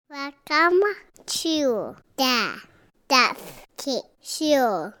Welcome to the Deaf Kid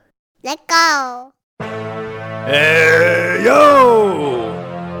Show. Let's go. Hey, yo!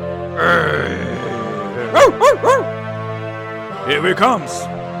 Hey. Here it comes.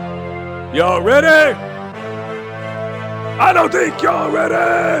 Y'all ready? I don't think y'all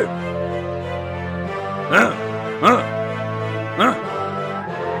ready.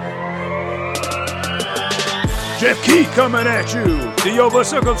 Jeff Key coming at you, the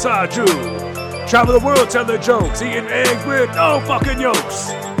over-circumcised Jew. Travel the world telling jokes, eating eggs with no fucking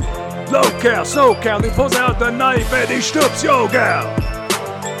yolks. Low-cal, SoCal, he pulls out the knife and he stoops yo gal.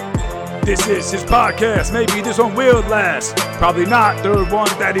 This is his podcast, maybe this one will last. Probably not the one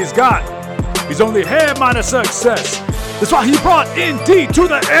that he's got. He's only half minus success. That's why he brought in D to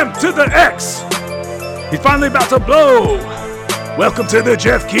the M to the X. He's finally about to blow. Welcome to the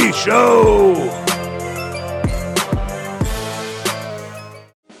Jeff Key Show.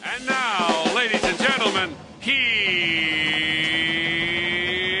 And now, ladies and gentlemen, here's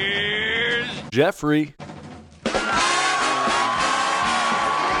Jeffrey.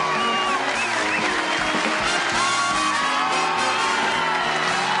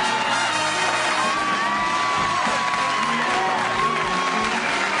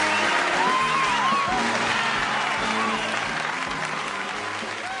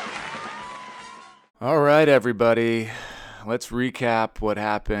 All right, everybody. Let's recap what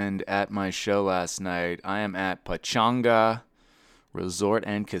happened at my show last night. I am at Pachanga Resort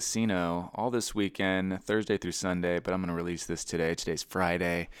and Casino all this weekend, Thursday through Sunday, but I'm going to release this today. Today's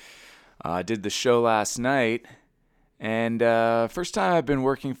Friday. I did the show last night, and first time I've been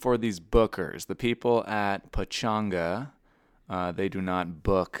working for these bookers. The people at Pachanga, they do not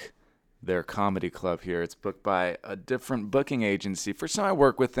book their comedy club here. It's booked by a different booking agency. First time I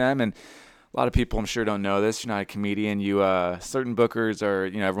work with them, and a lot of people, I'm sure, don't know this. You're not a comedian. Certain bookers are,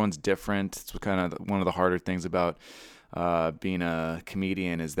 everyone's different. It's kind of one of the harder things about being a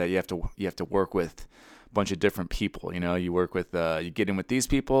comedian is that you have to work with a bunch of different people. You work with, you get in with these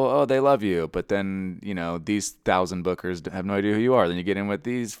people, oh, they love you. But then, these 1,000 bookers have no idea who you are. Then you get in with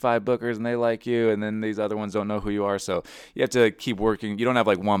these 5 bookers and they like you. And then these other ones don't know who you are. So you have to keep working. You don't have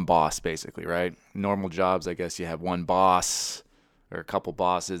like one boss, basically, right? Normal jobs, I guess you have one boss. Or a couple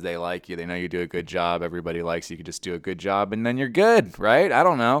bosses, they like you. They know you do a good job. Everybody likes you. You can just do a good job, and then you're good, right? I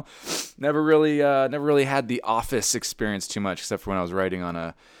don't know. Never really had the office experience too much, except for when I was writing on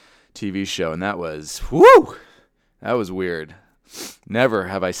a TV show, and that was weird. Never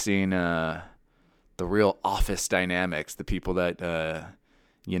have I seen the real office dynamics. The people that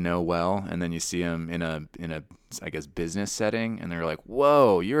well, and then you see them in a I guess business setting, and they're like,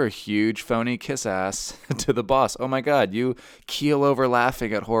 whoa, you're a huge phony kiss ass to the boss. Oh my God, you keel over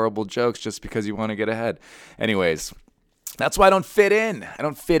laughing at horrible jokes just because you want to get ahead. Anyways, that's why I don't fit in. I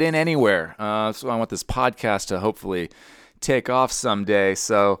don't fit in anywhere. So I want this podcast to hopefully take off someday.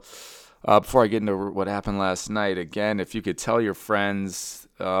 So before I get into what happened last night, again, if you could tell your friends,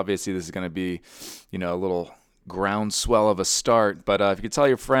 obviously this is going to be, a little groundswell of a start, but if you could tell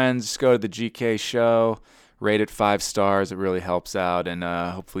your friends, just go to the GK show, rate it 5 stars. It really helps out, and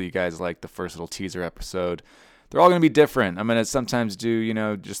hopefully you guys like the first little teaser episode. They're all going to be different. I'm going to sometimes do,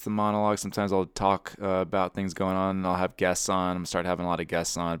 just the monologue. Sometimes I'll talk about things going on, and I'll have guests on. I'm going to start having a lot of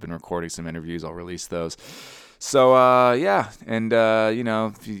guests on. I've been recording some interviews. I'll release those. So, yeah, and,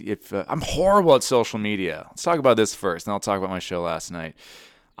 if I'm horrible at social media. Let's talk about this first, and I'll talk about my show last night.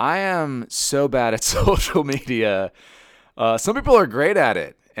 I am so bad at social media. Some people are great at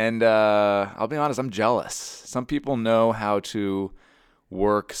it. And I'll be honest, I'm jealous. Some people know how to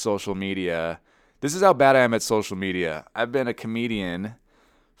work social media. This is how bad I am at social media. I've been a comedian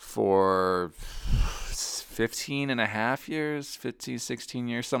for 15 and a half years, 15, 16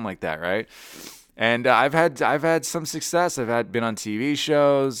 years, something like that, right? And I've had some success. I've been on TV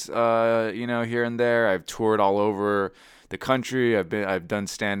shows, here and there. I've toured all over the country. I've done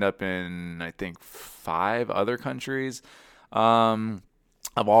stand-up in, I think, 5 other countries.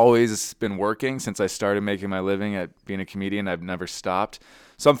 I've always been working since I started making my living at being a comedian. I've never stopped.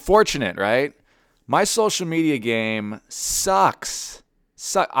 So I'm fortunate, right? My social media game sucks.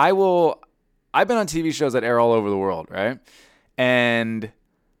 I've been on TV shows that air all over the world, right? And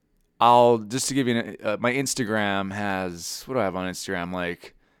just to give you my Instagram has, what do I have on Instagram?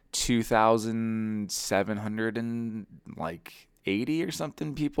 Like 2,780 or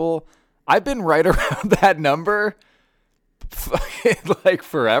something people. I've been right around that number like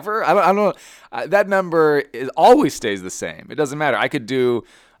forever. I don't know. That number always stays the same. It doesn't matter. I could do,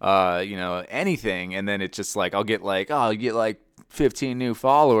 anything, and then it's just like I'll get like 15 new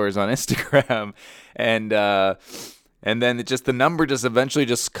followers on Instagram, and And then the number just eventually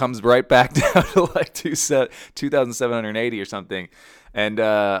just comes right back down to like 2,780 or something. And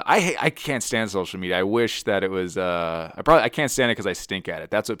I can't stand social media. I wish that it was. I can't stand it because I stink at it.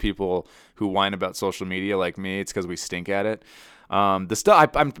 That's what people who whine about social media like me. It's because we stink at it. The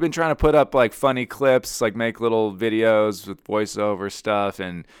stuff I've been trying to put up like funny clips, like make little videos with voiceover stuff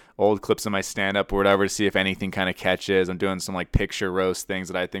and old clips of my stand-up or whatever to see if anything kind of catches. I'm doing some like picture roast things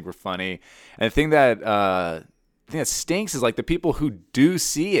that I think were funny. And the thing that stinks is like the people who do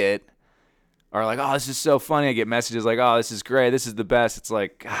see it are like, oh, this is so funny. I get messages like, oh, this is great. This is the best. It's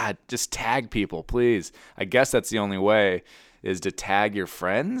like, God, just tag people, please. I guess that's the only way, is to tag your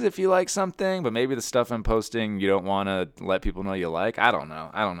friends if you like something. But maybe the stuff I'm posting, you don't want to let people know you like. I don't know.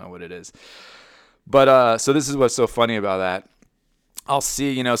 I don't know what it is. But so this is what's so funny about that. I'll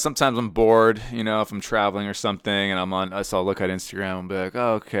see, sometimes I'm bored, if I'm traveling or something, and so I'll look at Instagram and be like,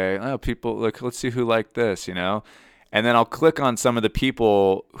 oh, okay, people, look, let's see who liked this, and then I'll click on some of the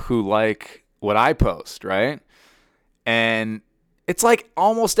people who like what I post, right? And it's like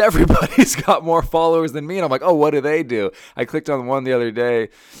almost everybody's got more followers than me, and I'm like, oh, what do they do? I clicked on one the other day.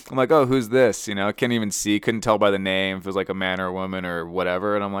 I'm like, oh, who's this? I can't even see, couldn't tell by the name if it was like a man or a woman or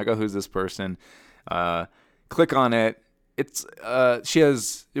whatever, and I'm like, oh, who's this person? Click on it. It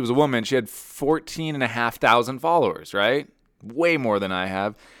was a woman. She had 14,500 followers, right? Way more than I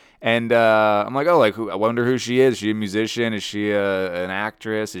have. And I'm like, oh, I wonder who she is. Is she a musician? Is she an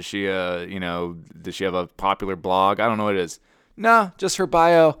actress? Is she does she have a popular blog? I don't know what it is. No, just her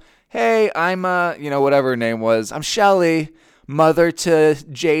bio. Hey, I'm whatever her name was. I'm Shelly, mother to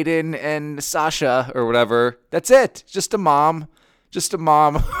Jaden and Sasha or whatever. That's it. Just a mom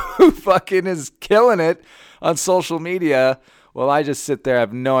who fucking is killing it on social media. Well, I just sit there. I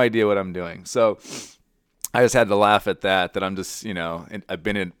have no idea what I'm doing. So I just had to laugh at that I'm just, I've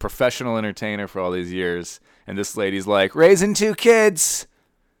been a professional entertainer for all these years. And this lady's like, raising 2 kids,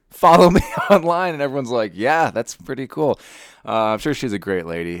 follow me online. And everyone's like, yeah, that's pretty cool. I'm sure she's a great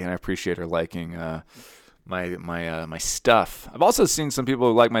lady, and I appreciate her liking my stuff. I've also seen some people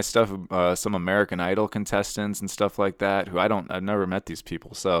who like my stuff, some American Idol contestants and stuff like that, I've never met these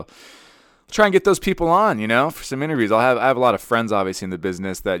people. So I'll try and get those people on, for some interviews. I have a lot of friends, obviously, in the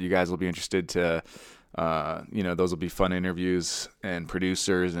business that you guys will be interested to. Those will be fun interviews, and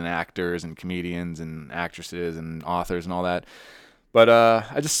producers and actors and comedians and actresses and authors and all that. But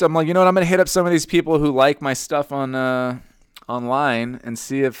I'm like, I'm going to hit up some of these people who like my stuff on online and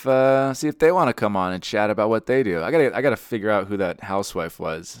see if they want to come on and chat about what they do. I gotta figure out who that housewife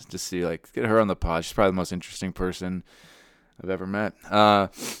was, just see, like, get her on the pod. She's probably the most interesting person I've ever met.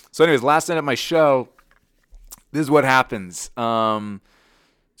 So anyways, last night at my show, this is what happens.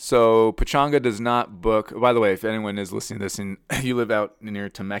 So Pachanga does not book. By the way, if anyone is listening to this and you live out near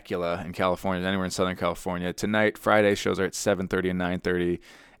Temecula in California, anywhere in Southern California, tonight, Friday shows are at 7:30 and 9:30,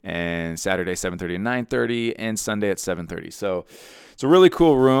 and Saturday 7:30 and 9:30, and Sunday at 7:30. So it's a really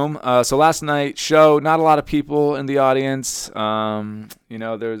cool room. So last night show, not a lot of people in the audience. But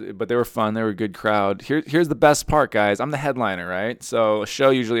they were fun. They were a good crowd. Here's the best part, guys. I'm the headliner, right? So a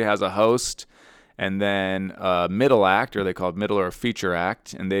show usually has a host, and then a middle act, or they call it middle or feature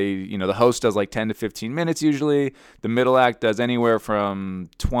act. And they, the host does like 10 to 15 minutes usually. The middle act does anywhere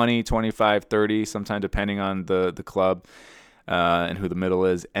from 20, 25, 30, sometime depending on the club and who the middle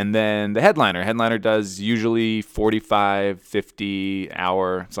is. And then the headliner does usually 45, 50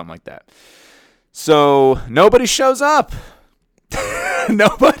 hour, something like that. So nobody shows up.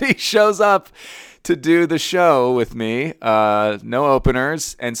 Nobody shows up to do the show with me, no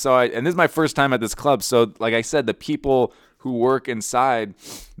openers, and so and this is my first time at this club. So, like I said, the people who work inside,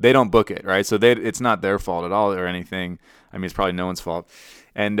 they don't book it, right? So it's not their fault at all or anything. I mean, it's probably no one's fault,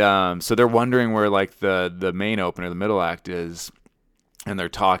 and so they're wondering where like the main opener, the middle act is, and they're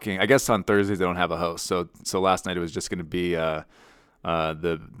talking. I guess on Thursdays they don't have a host, so last night it was just going to be the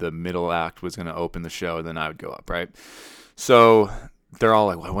middle act was going to open the show, and then I would go up, right? So they're all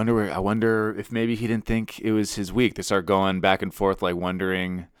like, well, I wonder if maybe he didn't think it was his week. They start going back and forth, like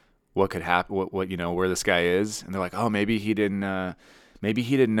wondering what could happen, what where this guy is, and they're like, oh, maybe he didn't know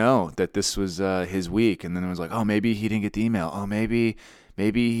that this was his week, and then it was like, oh, maybe he didn't get the email. Oh, maybe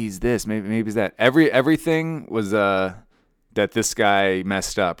he's this, maybe he's that. Everything was that this guy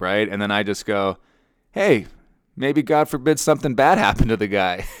messed up, right? And then I just go, hey, maybe God forbid something bad happened to the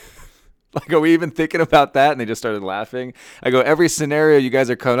guy. Like, are we even thinking about that? And they just started laughing. I go, every scenario you guys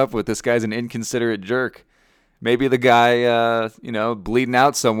are coming up with, this guy's an inconsiderate jerk. Maybe the guy, bleeding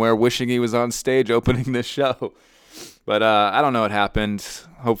out somewhere, wishing he was on stage opening this show. But I don't know what happened.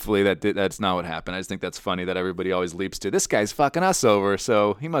 Hopefully that's not what happened. I just think that's funny that everybody always leaps to, this guy's fucking us over,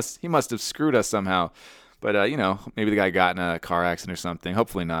 so he must have screwed us somehow. But, maybe the guy got in a car accident or something.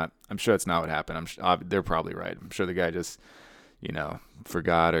 Hopefully not. I'm sure that's not what happened. They're probably right. I'm sure the guy just,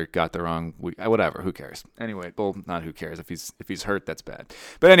 forgot or got the wrong whatever. Who cares? Anyway, well, not who cares. If he's hurt, that's bad.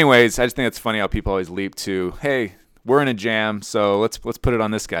 But anyways, I just think it's funny how people always leap to, hey, we're in a jam, so let's put it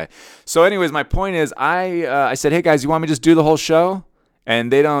on this guy. So anyways, my point is, I said, hey guys, you want me to just do the whole show?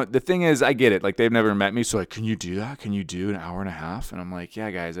 And they don't. The thing is, I get it. Like, they've never met me, so like, can you do that? Can you do an hour and a half? And I'm like, yeah,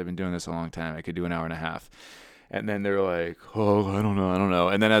 guys, I've been doing this a long time. I could do an hour and a half. And then they're like, oh, I don't know.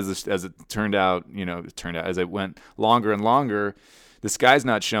 And then as it turned out, as it went longer and longer, this guy's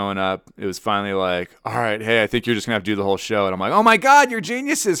not showing up. It was finally like, all right, hey, I think you're just going to have to do the whole show. And I'm like, oh, my God, you're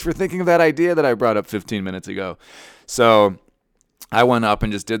geniuses for thinking of that idea that I brought up 15 minutes ago. So I went up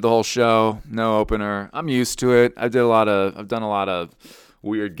and just did the whole show, no opener. I'm used to it. I've done a lot of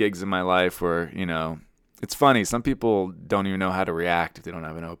weird gigs in my life where, it's funny. Some people don't even know how to react if they don't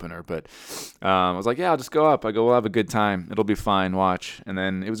have an opener. But I was like, yeah, I'll just go up. I go, we'll have a good time. It'll be fine. Watch. And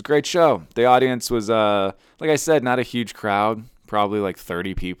then it was a great show. The audience was, like I said, not a huge crowd. Probably like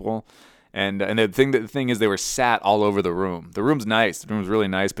 30 people. And the thing is, they were sat all over the room. The room's nice. The room's really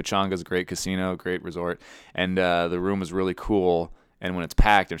nice. Pachanga's a great casino, great resort. And the room is really cool. And when it's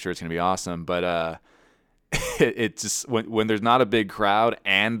packed, I'm sure it's going to be awesome. But it just, when there's not a big crowd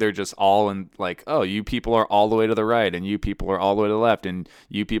and they're just all in, like, oh, you people are all the way to the right and you people are all the way to the left and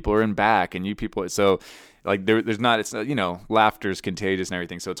you people are in back and you people. So like there's not, it's laughter's contagious and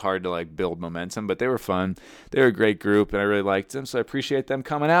everything. So it's hard to like build momentum, but they were fun. They were a great group and I really liked them. So I appreciate them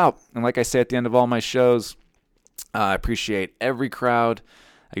coming out. And like I say at the end of all my shows, I appreciate every crowd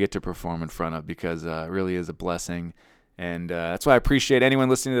I get to perform in front of because it really is a blessing. And that's why I appreciate anyone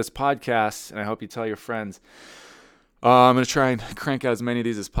listening to this podcast. And I hope you tell your friends. I'm going to try and crank out as many of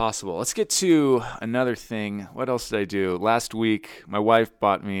these as possible. Let's get to another thing. What else did I do? Last week, my wife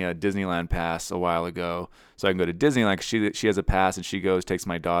bought me a Disneyland pass a while ago, so I can go to Disneyland because she has a pass and she goes, takes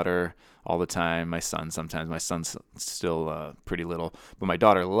my daughter all the time, my son sometimes. My son's still pretty little, but my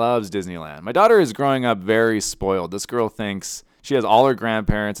daughter loves Disneyland. My daughter is growing up very spoiled. This girl thinks she has all her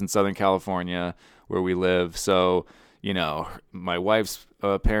grandparents in Southern California where we live, so my wife's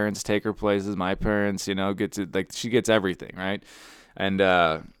parents take her places. My parents, get to, like, she gets everything, right? And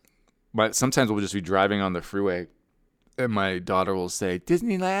sometimes we'll just be driving on the freeway, and my daughter will say,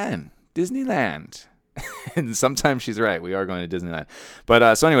 Disneyland. And sometimes she's right. We are going to Disneyland.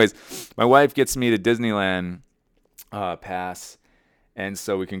 But so anyways, my wife gets me the Disneyland pass. And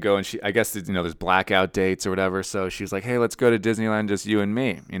so we can go, and I guess, there's blackout dates or whatever. So she's like, hey, let's go to Disneyland, just you and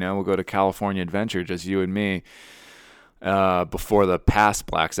me. We'll go to California Adventure, just you and me. Before the pass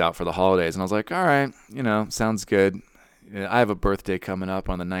blacks out for the holidays. And I was like, all right, sounds good. I have a birthday coming up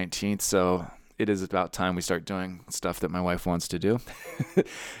on the 19th, so it is about time we start doing stuff that my wife wants to do.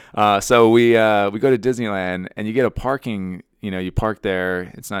 So we go to Disneyland, and you get a parking, you park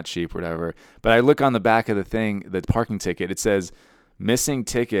there. It's not cheap or whatever. But I look on the back of the parking ticket. It says, missing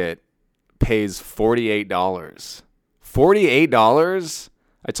ticket pays $48. $48?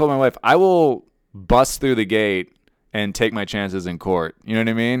 I told my wife, I will bust through the gate and take my chances in court. You know what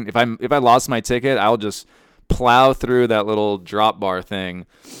I mean? If I lost my ticket, I'll just plow through that little drop bar thing.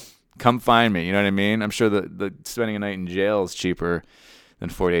 Come find me. You know what I mean? I'm sure the spending a night in jail is cheaper than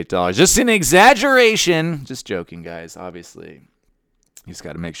 $48. Just an exaggeration. Just joking, guys. Obviously, you just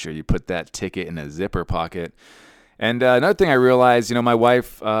got to make sure you put that ticket in a zipper pocket. And another thing I realized, my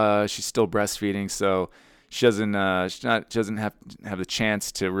wife, she's still breastfeeding, so she doesn't have the chance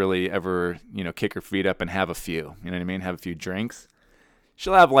to really ever, kick her feet up and have a few, you know what I mean? Have a few drinks.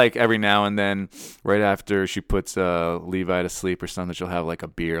 She'll have like every now and then, right after she puts Levi to sleep or something, she'll have like a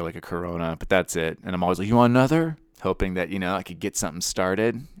beer, like a Corona, but that's it. And I'm always like, you want another? Hoping that, I could get something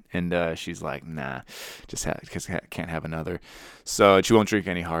started. And she's like, nah, because I can't have another. So she won't drink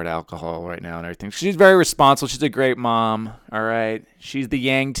any hard alcohol right now and everything. She's very responsible. She's a great mom. All right. She's the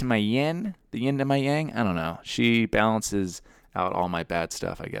yang to my yin, the yin to my yang. I don't know. She balances out all my bad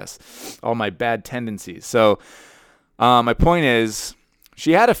stuff, I guess, all my bad tendencies. So my point is,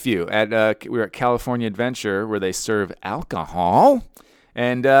 she had a few. We were at California Adventure where they serve alcohol.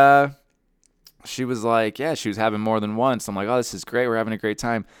 And she was like, yeah, she was having more than one. So I'm like, oh, this is great. We're having a great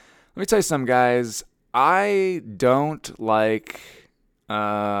time. Let me tell you something, guys. I don't like,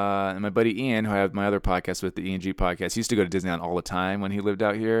 and my buddy Ian, who I have my other podcast with, the E&G podcast, he used to go to Disneyland all the time when he lived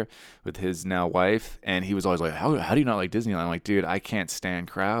out here with his now wife. And he was always like, how do you not like Disneyland? I'm like, dude, I can't stand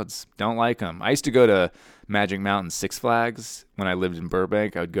crowds. Don't like them. I used to go to Magic Mountain Six Flags when I lived in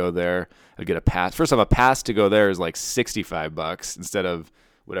Burbank. I would go there. I'd get a pass. First off, a pass to go there is like $65 instead of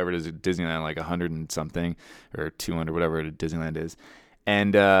whatever it is at Disneyland, like 100 and something or 200, whatever Disneyland is.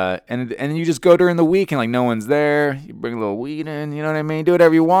 And you just go during the week and like no one's there. You bring a little weed in, you know what I mean? Do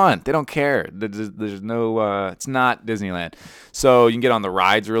whatever you want. They don't care. There's no. It's not Disneyland, so you can get on the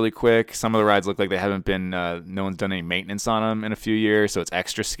rides really quick. Some of the rides look like they haven't been. No one's done any maintenance on them in a few years, so it's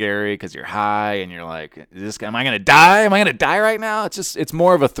extra scary because you're high and you're like, am I gonna die? Am I gonna die right now? It's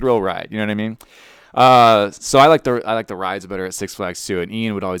more of a thrill ride. You know what I mean? So I like the rides better at Six Flags too. And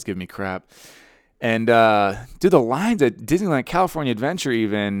Ian would always give me crap. And, dude, the lines at Disneyland California Adventure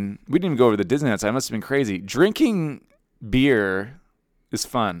even, we didn't even go over the Disneyland side. It must have been crazy. Drinking beer is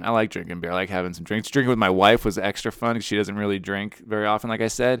fun. I like drinking beer. I like having some drinks. Drinking with my wife was extra fun because she doesn't really drink very often, like I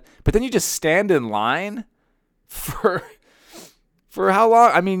said. But then you just stand in line for how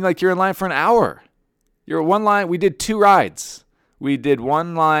long? I mean, like you're in line for an hour. You're one line. We did 2 rides. We did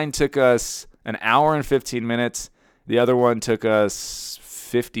one line took us an hour and 15 minutes. The other one took us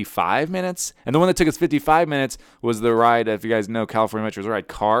 55 minutes. And the one that took us 55 minutes was the ride, if you guys know California Metro, was the ride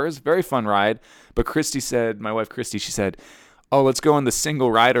Cars. Very fun ride. But my wife Christy, she said, oh, let's go in the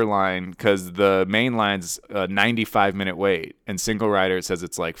single rider line because the main line's a 95-minute wait. And single rider, it says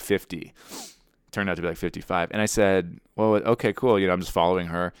it's like 50. Turned out to be like 55. And I said, well, okay, cool. I'm just following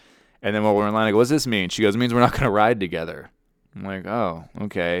her. And then while we're in line, I go, what's this mean? She goes, it means we're not going to ride together. I'm like, oh,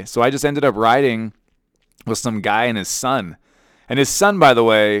 okay. So I just ended up riding with some guy and his son. And his son, by the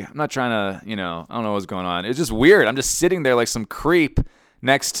way, I'm not trying to, I don't know what's going on. It's just weird. I'm just sitting there like some creep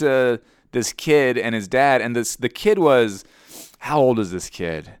next to this kid and his dad. And the kid was, how old is this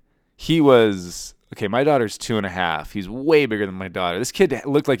kid? He was, okay, my daughter's 2.5. He's way bigger than my daughter. This kid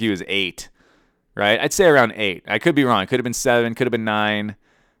looked like he was 8, right? I'd say around 8. I could be wrong. It could have been 7, could have been 9.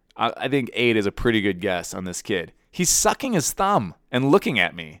 I think 8 is a pretty good guess on this kid. He's sucking his thumb and looking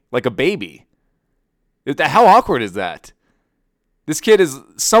at me like a baby. How awkward is that? This kid is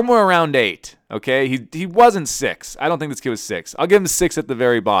somewhere around 8, okay? He wasn't 6. I don't think this kid was 6. I'll give him 6 at the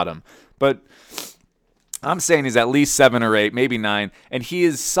very bottom. But I'm saying he's at least 7 or 8, maybe 9. And he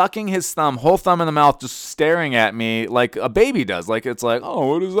is sucking his thumb, whole thumb in the mouth, just staring at me like a baby does. Like it's like, oh,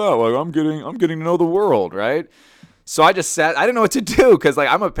 what is that? Like I'm getting to know the world, right? So I just sat. I didn't know what to do because like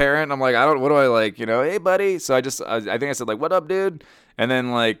I'm a parent. I'm like, what do I like? Hey, buddy. So I think I said like, what up, dude? And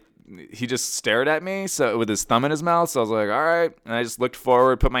then like, he just stared at me with his thumb in his mouth. So I was like, all right. And I just looked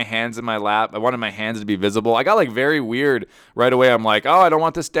forward, put my hands in my lap. I wanted my hands to be visible. I got like very weird right away. I'm like, oh, I don't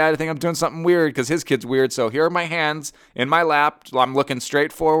want this dad to think I'm doing something weird because his kid's weird. So here are my hands in my lap. I'm looking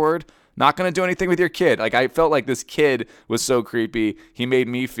straight forward. Not going to do anything with your kid. Like I felt like this kid was so creepy. He made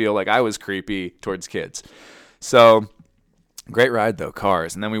me feel like I was creepy towards kids. So great ride though,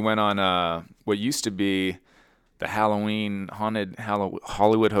 Cars. And then we went on what used to be the Halloween haunted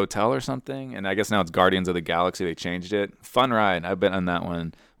Hollywood Hotel or something, and I guess now it's Guardians of the Galaxy. They changed it. Fun ride. I've been on that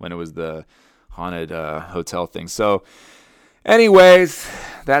one when it was the haunted hotel thing. So, anyways,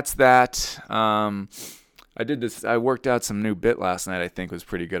 that's that. I did this. I worked out some new bit last night. I think was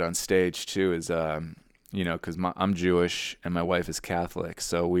pretty good on stage too. Is because I'm Jewish and my wife is Catholic,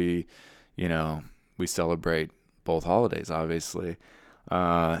 so we celebrate both holidays, obviously,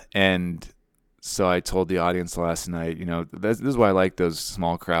 and. So I told the audience last night, this is why I like those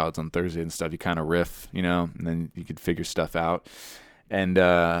small crowds on Thursday and stuff. You kind of riff, and then you could figure stuff out. And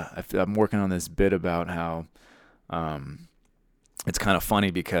I'm working on this bit about how it's kind of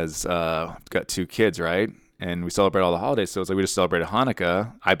funny because I've got 2 kids, right? And we celebrate all the holidays. So it's like we just celebrated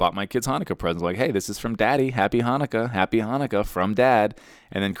Hanukkah. I bought my kids Hanukkah presents. Like, hey, this is from Daddy. Happy Hanukkah from Dad.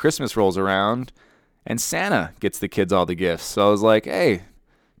 And then Christmas rolls around and Santa gets the kids all the gifts. So I was like, hey,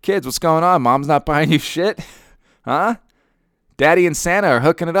 kids, what's going on? Mom's not buying you shit? Huh? Daddy and Santa are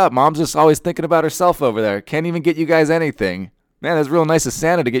hooking it up. Mom's just always thinking about herself over there. Can't even get you guys anything. Man, it's real nice of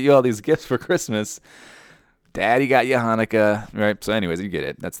Santa to get you all these gifts for Christmas. Daddy got you Hanukkah. Right? So anyways, you get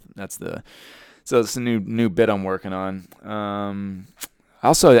it. So it's a new bit I'm working on.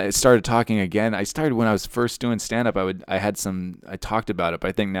 Also, I started talking again. I started when I was first doing stand-up. I talked about it, but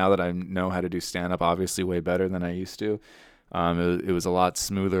I think now that I know how to do stand-up, obviously way better than I used to. It was a lot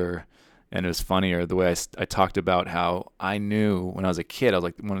smoother and it was funnier the way I talked about how I knew when I was a kid, I was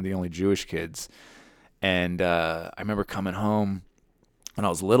like one of the only Jewish kids. And I remember coming home when I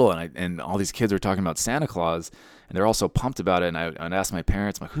was little and all these kids were talking about Santa Claus and they're all so pumped about it. And I'd ask my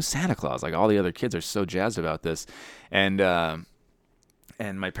parents, I'm like, who's Santa Claus? Like all the other kids are so jazzed about this.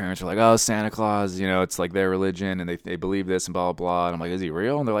 And my parents were like, oh, Santa Claus, it's like their religion and they believe this and blah, blah, blah. And I'm like, is he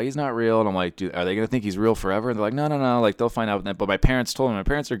real? And they're like, he's not real. And I'm like, are they going to think he's real forever? And they're like, no. Like, they'll find out. But my parents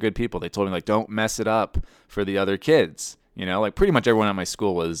are good people. They told me, like, don't mess it up for the other kids. Like pretty much everyone at my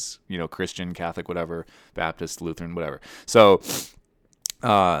school was, Christian, Catholic, whatever, Baptist, Lutheran, whatever. So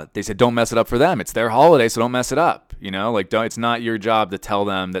they said, don't mess it up for them. It's their holiday, so don't mess it up. Like, it's not your job to tell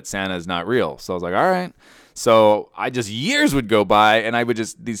them that Santa is not real. So I was like, all right. So years would go by, and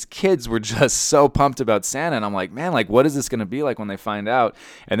these kids were just so pumped about Santa. And I'm like, man, like, what is this going to be like when they find out?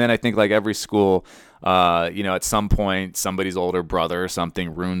 And then I think like every school, at some point, somebody's older brother or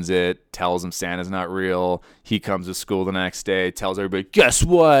something ruins it, tells them Santa's not real. He comes to school the next day, tells everybody, guess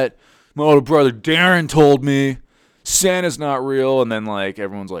what? My older brother Darren told me Santa's not real. And then like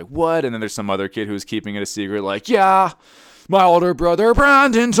everyone's like, what? And then there's some other kid who's keeping it a secret, like, yeah, my older brother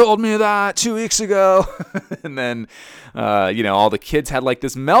Brandon told me that 2 weeks ago. And then all the kids had like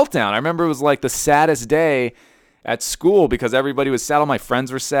this meltdown. I remember it was like the saddest day at school because everybody was sad. All my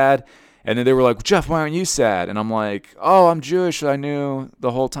friends were sad. And then they were like, Jeff, why aren't you sad? And I'm like, oh, I'm Jewish. I knew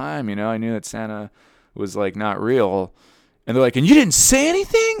the whole time, I knew that Santa was like not real. And they're like, and you didn't say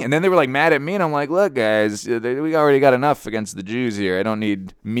anything? And then they were like mad at me. And I'm like, look, guys, we already got enough against the Jews here. I don't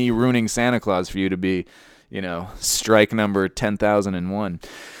need me ruining Santa Claus for you to be, strike number 10,001.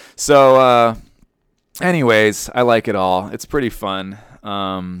 So anyways, I like it all. It's pretty fun.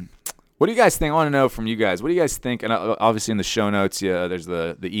 What do you guys think? I want to know from you guys. What do you guys think? And obviously in the show notes, there's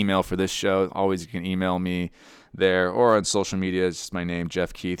the email for this show. Always you can email me there or on social media. It's just my name,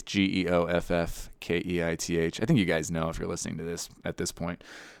 Jeff Keith, GeoffKeith. I think you guys know if you're listening to this at this point.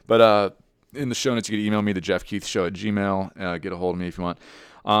 But in the show notes, you can email me, the Jeff Keith Show at Gmail. Get a hold of me if you want.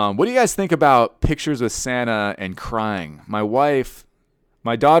 What do you guys think about pictures with Santa and crying?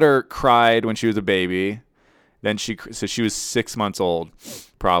 My daughter cried when she was a baby. Then she was 6 months old,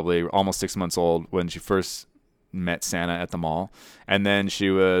 probably almost 6 months old when she first met Santa at the mall. And then she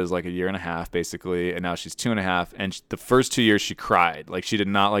was like a year and a half basically. And now she's 2.5. And the first 2 years she cried. Like she did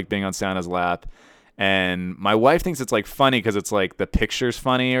not like being on Santa's lap. And my wife thinks it's like funny because it's like the picture's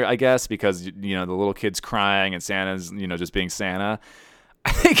funnier, I guess, because, the little kid's crying and Santa's, just being Santa.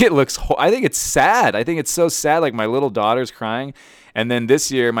 I think it's sad. I think it's so sad. Like my little daughter's crying. And then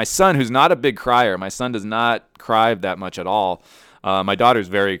this year, my son, who's not a big crier, my son does not cry that much at all. My daughter's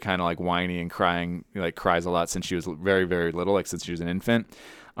very kind of like whiny and crying, like cries a lot since she was very, very little, like since she was an infant,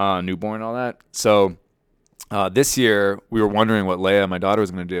 newborn and all that. So this year, we were wondering what Leia, my daughter, was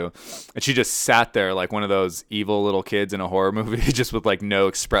going to do. And she just sat there like one of those evil little kids in a horror movie, just with like no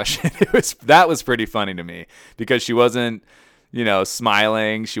expression. That was pretty funny to me because she wasn't,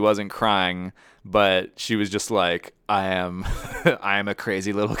 smiling. She wasn't crying, but she was just like, I am a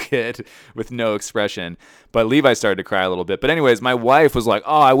crazy little kid with no expression. But Levi started to cry a little bit. But anyways, my wife was like,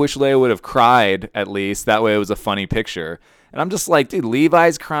 oh, I wish Leia would have cried at least. That way it was a funny picture. And I'm just like, dude,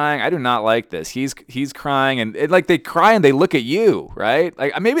 Levi's crying. I do not like this. He's crying, and like they cry and they look at you, right?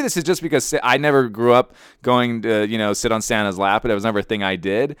 Like maybe this is just because I never grew up going to, sit on Santa's lap. It was never a thing I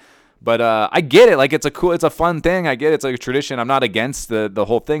did. But I get it. Like it's a fun thing. I get it. It's like a tradition. I'm not against the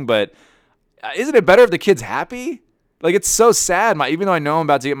whole thing, but isn't it better if the kid's happy? Like it's so sad. Even though I know I'm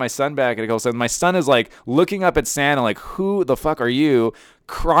about to get my son back in a couple seconds, my son is like looking up at Santa like, who the fuck are you?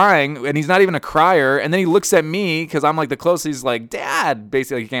 Crying, and he's not even a crier. And then he looks at me because I'm like the closest. He's like, Dad.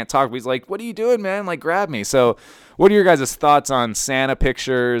 Basically, he can't talk, but he's like, what are you doing, man? Like, grab me. So what are your guys' thoughts on Santa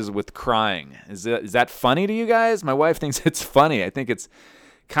pictures with crying? Is that funny to you guys? My wife thinks it's funny. I think it's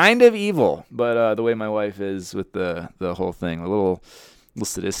kind of evil, but the way my wife is with the whole thing, a little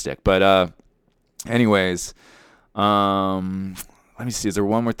sadistic. But anyways, let me see. Is there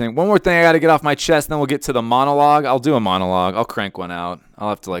one more thing? One more thing I got to get off my chest, then we'll get to the monologue. I'll do a monologue. I'll crank one out. I'll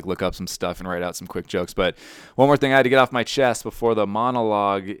have to like look up some stuff and write out some quick jokes. But one more thing I had to get off my chest before the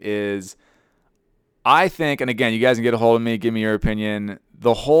monologue is, I think, and again, you guys can get a hold of me, give me your opinion.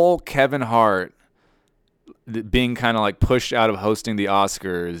 The whole Kevin Hart being kind of like pushed out of hosting the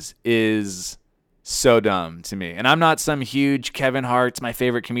Oscars is so dumb to me. And I'm not some huge Kevin Hart's my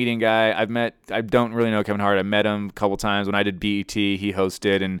favorite comedian guy. I don't really know Kevin Hart. I met him a couple times when I did BET. He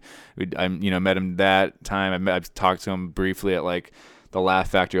hosted, and I met him that time. I've talked to him briefly at like the Laugh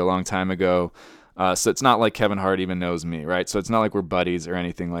Factory a long time ago. So it's not like Kevin Hart even knows me, right? So it's not like we're buddies or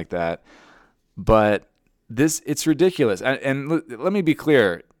anything like that. But it's ridiculous. And let me be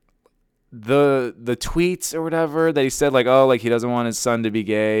clear. The tweets or whatever that he said, like, oh, like he doesn't want his son to be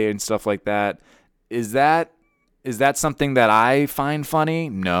gay and stuff like that. Is that something that I find funny?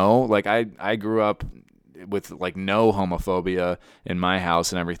 No. Like I grew up with like no homophobia in my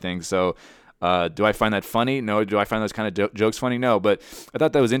house and everything. So do I find that funny? No. Do I find those kind of jokes funny? No. But I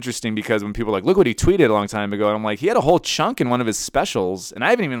thought that was interesting because when people were like, look what he tweeted a long time ago. And I'm like, he had a whole chunk in one of his specials. And I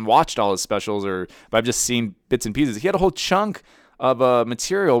haven't even watched all his specials, but I've just seen bits and pieces. He had a whole chunk of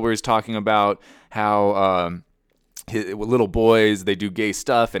material where he's talking about how little boys, they do gay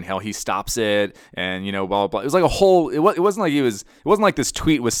stuff, and how he stops it, and blah blah blah. It was like a whole. It wasn't like it wasn't like this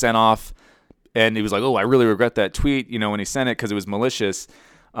tweet was sent off, and he was like, oh, I really regret that tweet, when he sent it because it was malicious.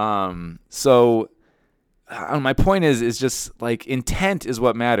 So my point is just like intent is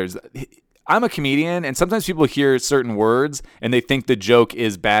what matters. I'm a comedian, and sometimes people hear certain words and they think the joke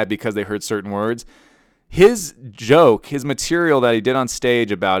is bad because they heard certain words. His joke, his material that he did on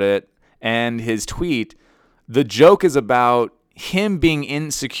stage about it, and his tweet, the joke is about him being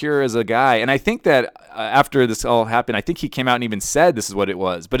insecure as a guy. And I think that after this all happened, I think he came out and even said this is what it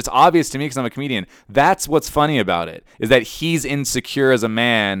was. But it's obvious to me because I'm a comedian. That's what's funny about it, is that he's insecure as a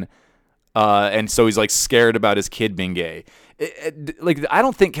man, and so he's like scared about his kid being gay. I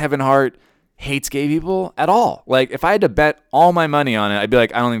don't think Kevin Hart hates gay people at all. Like, if I had to bet all my money on it, I'd be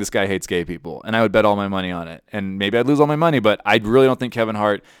like, I don't think this guy hates gay people, and I would bet all my money on it, and maybe I'd lose all my money, but I really don't think Kevin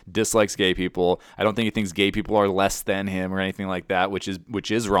Hart dislikes gay people. I don't think he thinks gay people are less than him or anything like that, which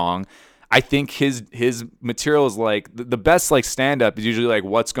is wrong. I think his material is like the best like stand-up is usually like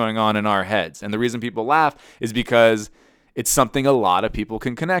what's going on in our heads, and the reason people laugh is because it's something a lot of people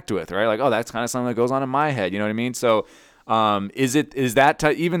can connect with, right? Like, oh, that's kind of something that goes on in my head, you know what I mean? So even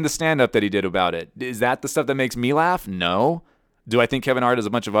the stand-up that he did about it, is that the stuff that makes me laugh? No. Do I think Kevin Hart has a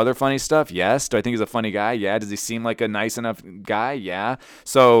bunch of other funny stuff? Yes. Do I think he's a funny guy? Yeah. Does he seem like a nice enough guy? Yeah.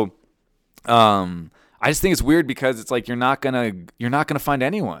 So, I just think it's weird because it's like you're not gonna find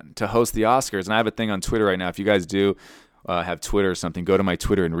anyone to host the Oscars. And I have a thing on Twitter right now. If you guys do have Twitter or something, go to my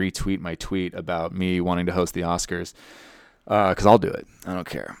Twitter and retweet my tweet about me wanting to host the Oscars, because I'll do it. I don't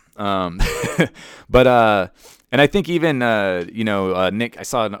care. And I think even, Nick, I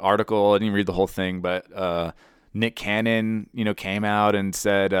saw an article, I didn't read the whole thing, but Nick Cannon, came out and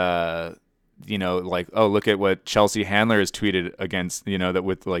said, like, oh, look at what Chelsea Handler has tweeted against, that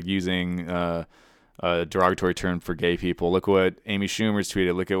with like using a derogatory term for gay people. Look what Amy Schumer's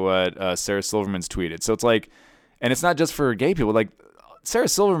tweeted. Look at what Sarah Silverman's tweeted. So it's like, and it's not just for gay people, like Sarah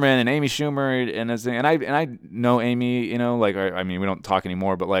Silverman and Amy Schumer and I know Amy, I mean, we don't talk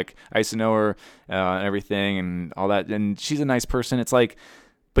anymore, but like I used to know her and everything and all that, and she's a nice person. It's like,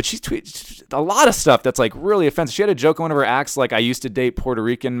 but she's tweeted a lot of stuff that's like really offensive. She had a joke in one of her acts like, I used to date Puerto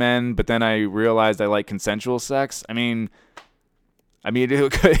Rican men, but then I realized I like consensual sex. I mean,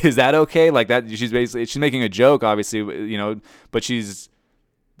 is that okay? Like that, she's making a joke, obviously, but she's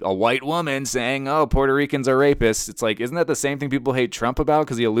a white woman saying, oh, Puerto Ricans are rapists. It's like, isn't that the same thing people hate Trump about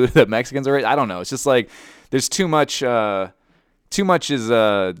because he alluded that Mexicans are rapists? I don't know. It's just like there's too much is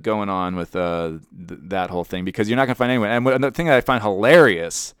going on with that whole thing, because you're not going to find anyone. And the thing that I find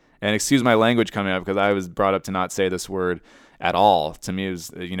hilarious, and excuse my language coming up because I was brought up to not say this word at all. To me, it was,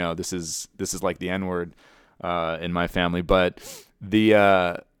 this is like the N-word in my family. But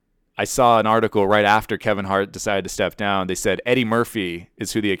I saw an article right after Kevin Hart decided to step down. They said Eddie Murphy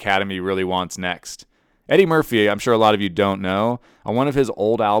is who the Academy really wants next. Eddie Murphy, I'm sure a lot of you don't know, on one of his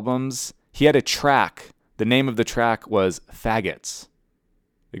old albums, he had a track. The name of the track was Faggots.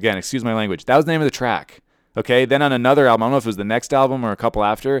 Again, excuse my language. That was the name of the track. Okay, then on another album, I don't know if it was the next album or a couple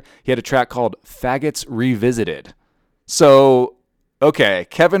after, he had a track called Faggots Revisited. So, okay,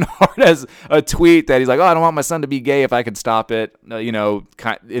 Kevin Hart has a tweet that he's like, oh, I don't want my son to be gay if I can stop it.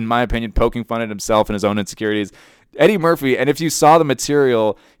 In my opinion, poking fun at himself and his own insecurities. Eddie Murphy, and if you saw the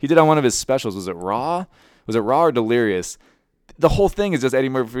material he did on one of his specials, was it Raw? Was it Raw or Delirious? The whole thing is just Eddie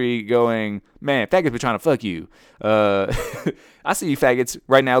Murphy going, man, faggots be trying to fuck you. I see you faggots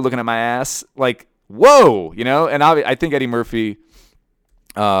right now looking at my ass. Like, whoa, And I think Eddie Murphy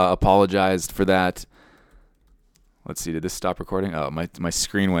apologized for that. Let's see, did this stop recording? Oh, my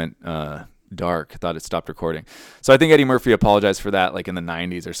screen went dark. I thought it stopped recording. So I think Eddie Murphy apologized for that like in the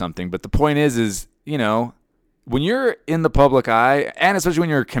 90s or something. But the point is when you're in the public eye, and especially when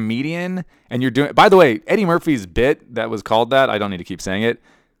you're a comedian and you're doing, by the way, Eddie Murphy's bit that was called that, I don't need to keep saying it,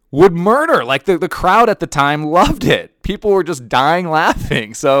 would murder. Like the crowd at the time loved it. People were just dying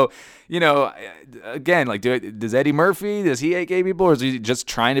laughing. So, again, like does Eddie Murphy, does he hate gay people, or is he just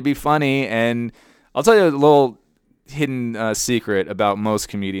trying to be funny? And I'll tell you a little hidden secret about most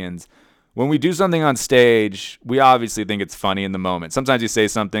comedians. When we do something on stage, we obviously think it's funny in the moment. Sometimes you say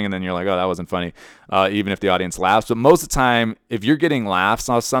something and then you're like, oh, that wasn't funny, even if the audience laughs. But most of the time, if you're getting laughs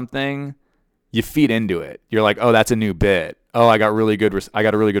off something, you feed into it. You're like, oh, that's a new bit. Oh, I got a really good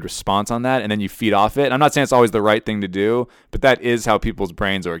response on that, and then you feed off it. I'm not saying it's always the right thing to do, but that is how people's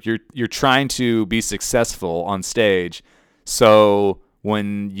brains work. You're trying to be successful on stage, so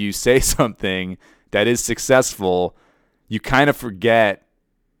when you say something that is successful, you kind of forget,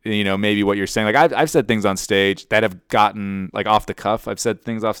 maybe what you're saying. Like I've said things on stage that have gotten like off the cuff. I've said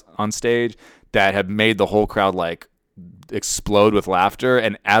things on stage that have made the whole crowd like, explode with laughter.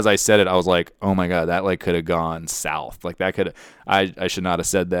 And as I said it, I was like, oh my God, that like could have gone south. Like that could, I should not have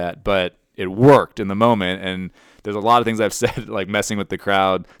said that, but it worked in the moment. And there's a lot of things I've said, like messing with the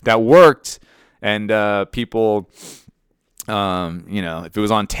crowd, that worked. And people, if it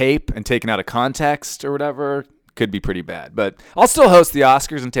was on tape and taken out of context or whatever, could be pretty bad. But I'll still host the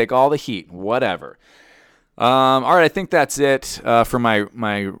Oscars and take all the heat, whatever. All right, I think that's it for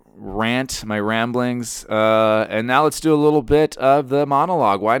my rant, my ramblings. And now let's do a little bit of the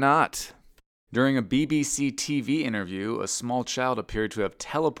monologue. Why not? During a BBC TV interview, a small child appeared to have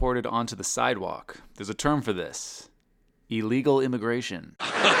teleported onto the sidewalk. There's a term for this: illegal immigration.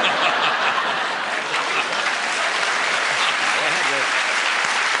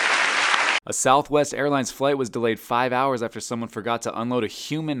 A Southwest Airlines flight was delayed 5 hours after someone forgot to unload a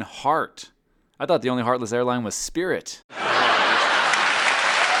human heart. I thought the only heartless airline was Spirit.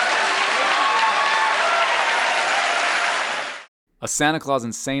 A Santa Claus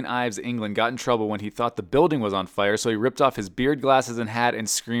in St. Ives, England got in trouble when he thought the building was on fire, so he ripped off his beard, glasses, and hat and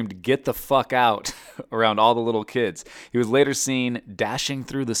screamed, "Get the fuck out," around all the little kids. He was later seen dashing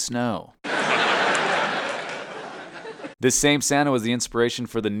through the snow. This same Santa was the inspiration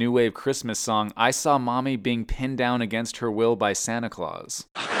for the new wave Christmas song, "I Saw Mommy Being Pinned Down Against Her Will by Santa Claus."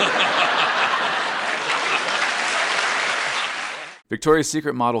 Victoria's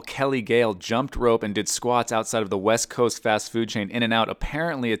Secret model Kelly Gale jumped rope and did squats outside of the West Coast fast food chain In-N-Out,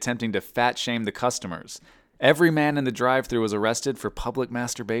 apparently attempting to fat shame the customers. Every man in the drive-thru was arrested for public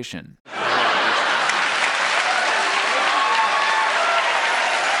masturbation.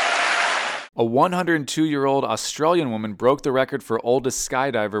 A 102-year-old Australian woman broke the record for oldest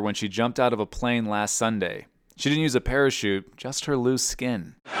skydiver when she jumped out of a plane last Sunday. She didn't use a parachute, just her loose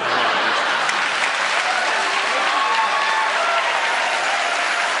skin.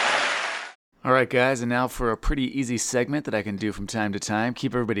 All right, guys, and now for a pretty easy segment that I can do from time to time.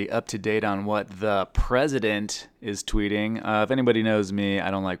 Keep everybody up to date on what the president is tweeting. If anybody knows me,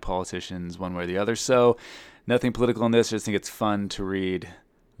 I don't like politicians one way or the other, so nothing political in this. I just think it's fun to read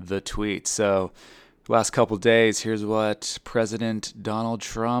the tweet. So last couple days, here's what President Donald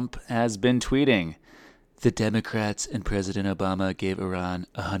Trump has been tweeting. The Democrats and President Obama gave Iran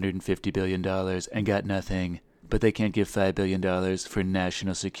 $150 billion and got nothing, but they can't give $5 billion for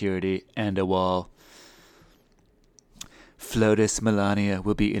national security and a wall. FLOTUS Melania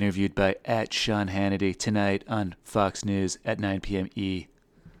will be interviewed by @Sean Hannity tonight on Fox News at 9 p.m. E.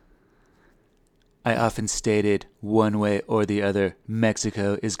 I often stated, one way or the other,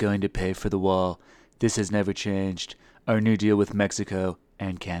 Mexico is going to pay for the wall. This has never changed. Our new deal with Mexico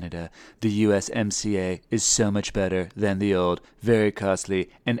and Canada, the USMCA, is so much better than the old, very costly,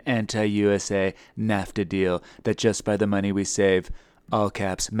 and anti-USA NAFTA deal that just by the money we save, all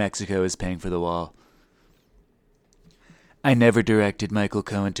caps, Mexico is paying for the wall. I never directed Michael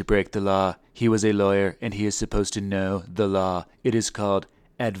Cohen to break the law. He was a lawyer, and he is supposed to know the law. It is called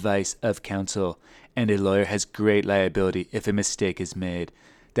advice of counsel, and a lawyer has great liability if a mistake is made.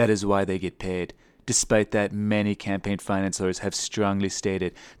 That is why they get paid. Despite that, many campaign finance lawyers have strongly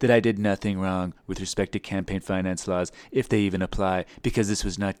stated that I did nothing wrong with respect to campaign finance laws, if they even apply, because this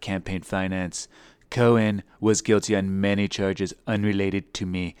was not campaign finance. Cohen was guilty on many charges unrelated to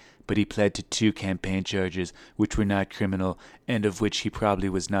me, but he pled to 2 campaign charges which were not criminal, and of which he probably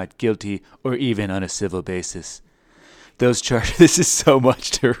was not guilty or even on a civil basis. Those charges, this is so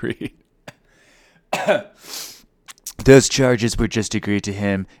much to read. Those charges were just agreed to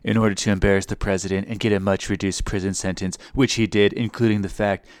him in order to embarrass the president and get a much reduced prison sentence, which he did, including the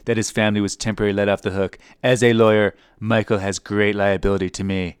fact that his family was temporarily let off the hook. As a lawyer, Michael has great liability to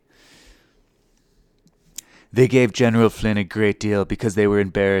me. They gave General Flynn a great deal because they were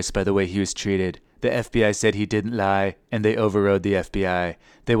embarrassed by the way he was treated. The FBI said he didn't lie, and they overrode the FBI.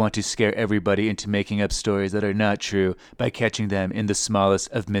 They want to scare everybody into making up stories that are not true by catching them in the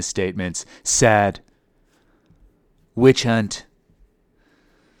smallest of misstatements. Sad. Witch hunt.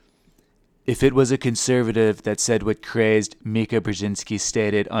 If it was a conservative that said what crazed Mika Brzezinski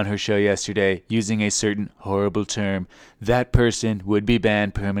stated on her show yesterday using a certain horrible term, that person would be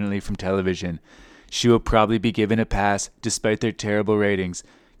banned permanently from television. She will probably be given a pass despite their terrible ratings.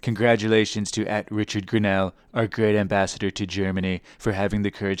 Congratulations to @Richard Grinnell, our great ambassador to Germany, for having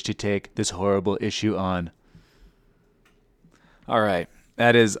the courage to take this horrible issue on. All right,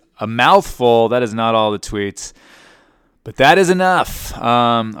 that is a mouthful. That is not all the tweets. But that is enough.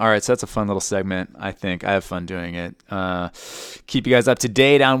 All right, so that's a fun little segment, I think. I have fun doing it. Keep you guys up to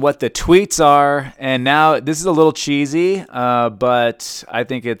date on what the tweets are. And now, this is a little cheesy, but I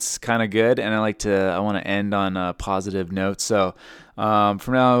think it's kind of good. And I want to end on a positive note. So from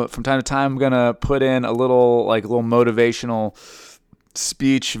time to time, I'm going to put in a little motivational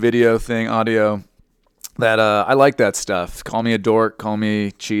speech video thing, audio. That I like that stuff. Call me a dork, call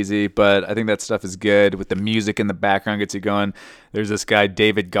me cheesy, but I think that stuff is good. With the music in the background, gets you going. There's this guy,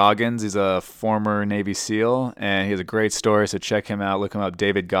 David Goggins. He's a former Navy SEAL, and he has a great story, so check him out. Look him up,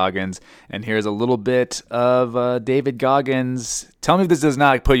 David Goggins. And here's a little bit of David Goggins. Tell me if this does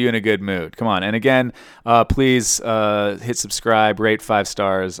not put you in a good mood. Come on. And again, please hit subscribe, rate 5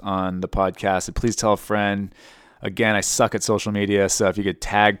 stars on the podcast, and please tell a friend. Again, I suck at social media, so if you could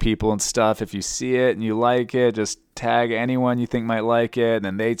tag people and stuff, if you see it and you like it, just tag anyone you think might like it, and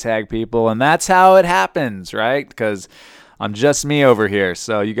then they tag people, and that's how it happens, right? Because I'm just me over here,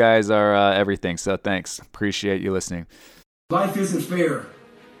 so you guys are everything, so thanks. Appreciate you listening. Life isn't fair.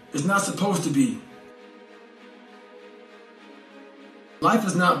 It's not supposed to be. Life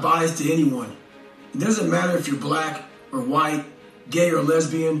is not biased to anyone. It doesn't matter if you're black or white, gay or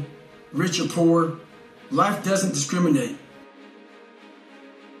lesbian, rich or poor. Life doesn't discriminate.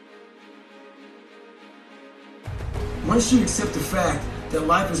 Once you accept the fact that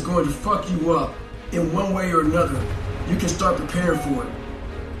life is going to fuck you up in one way or another, you can start preparing for it.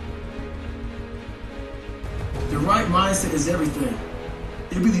 The right mindset is everything.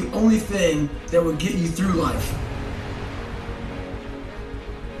 It'll be the only thing that will get you through life.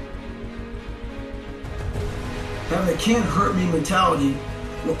 Having a can't hurt me mentality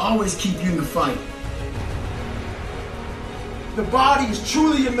will always keep you in the fight. The body is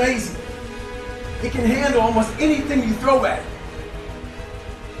truly amazing. It can handle almost anything you throw at it.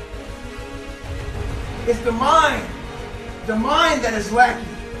 It's the mind that is lacking.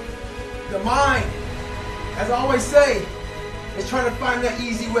 The mind, as I always say, is trying to find that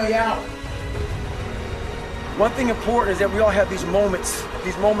easy way out. One thing important is that we all have these moments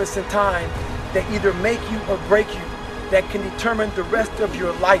in time that either make you or break you, that can determine the rest of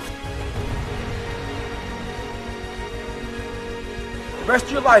your life. The rest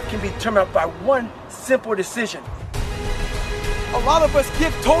of your life can be determined by one simple decision. A lot of us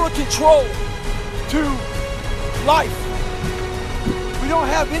give total control to life. We don't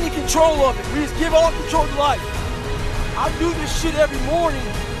have any control of it. We just give all control to life. I do this shit every morning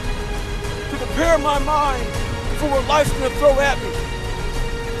to prepare my mind for what life's gonna throw at me.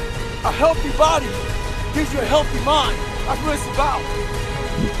 A healthy body gives you a healthy mind. That's what it's about.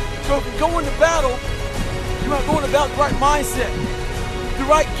 So if you go into battle, you're not going about the right mindset. The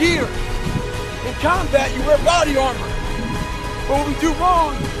right gear. In combat, you wear body armor. But what we do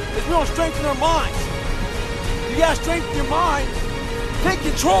wrong is we don't strengthen our minds. You gotta strengthen your mind, take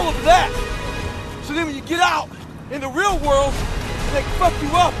control of that. So then when you get out in the real world, and they can fuck you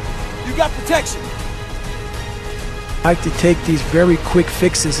up, you got protection. I like to take these very quick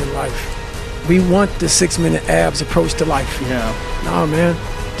fixes in life. We want the 6-minute abs approach to life. Yeah. No, man.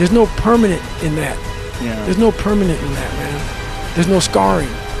 There's no permanent in that. Yeah. There's no permanent in that, man. There's no scarring.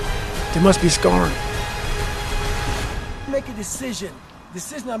 There must be scarring. Make a decision. The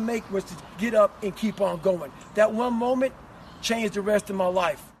decision I make was to get up and keep on going. That one moment changed the rest of my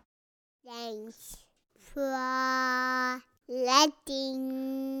life. Thanks for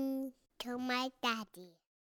letting to my daddy.